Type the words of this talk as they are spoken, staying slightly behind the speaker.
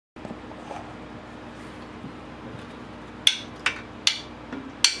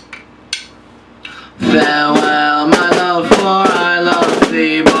Farewell, my love, for I love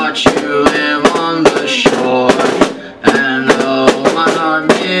thee, but you live on the shore. And though my heart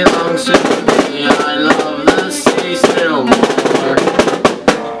belongs to thee, I love the sea still more.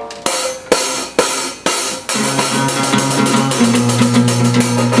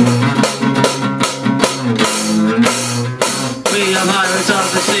 We are pirates of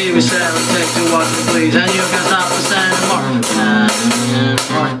the sea, we sail and take to what we please, and you can stop us anymore.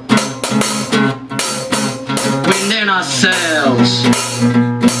 Wind in our sails,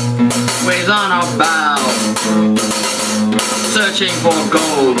 waves on our bow, searching for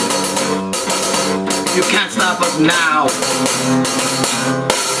gold. You can't stop us now.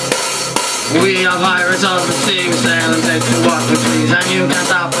 We are pirates of the sea, we sail and take to what we please, and you can't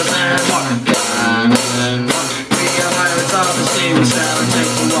stop us anymore. We are pirates of the sea, we sail and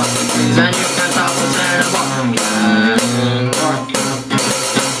take to what we please, and you can't stop us anymore.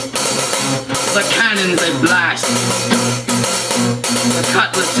 The cannons they blast, the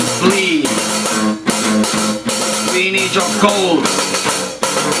cutlasses bleed. We need your gold,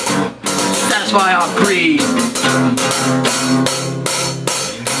 satisfy our greed.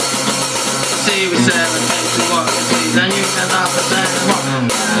 See, we sail and take to what we please, and you can stop us anymore.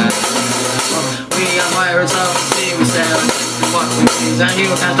 We are pirates of the sea, we sail and take to what we please, and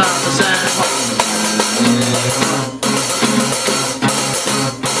you can stop us anymore.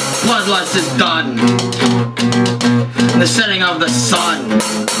 Bloodlust is done, the setting of the sun.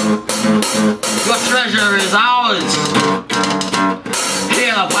 Your treasure is ours.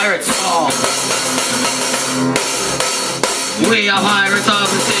 Hear the pirates fall. We are pirates of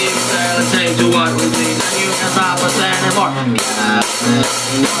the sea, we sail and take to what we please, and you can't stop us anymore.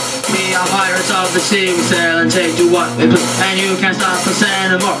 We are pirates of the sea, we sail and take to what we please, and you can't stop us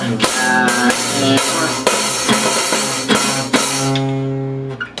anymore.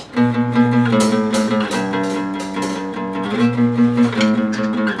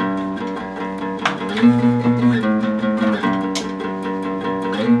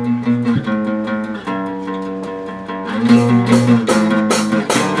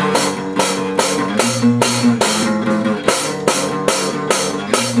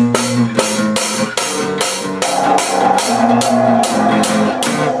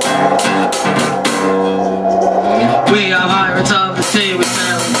 We are pirates of the sea, we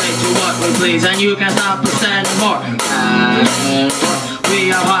sail and take to what we please, and you can't stop us anymore.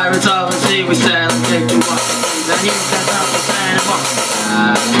 We are pirates of the sea, we sail and take to what we please, and you can't stop us anymore.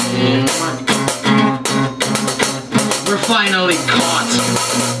 We're finally caught,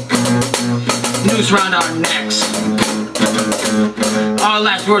 noose round our necks. Our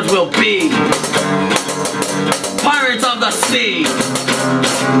last words will be pirates of the sea.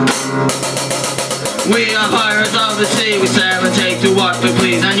 We are pirates of the sea, we sail and take to what we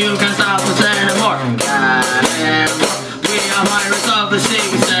please, and you can't stop us anymore. We are pirates of the sea,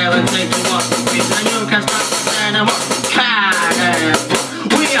 we sail and take to what we please, and you can't stop us anymore.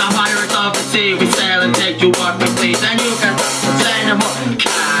 We are pirates of the sea, we sail and take to what we please, and you can't stop us anymore.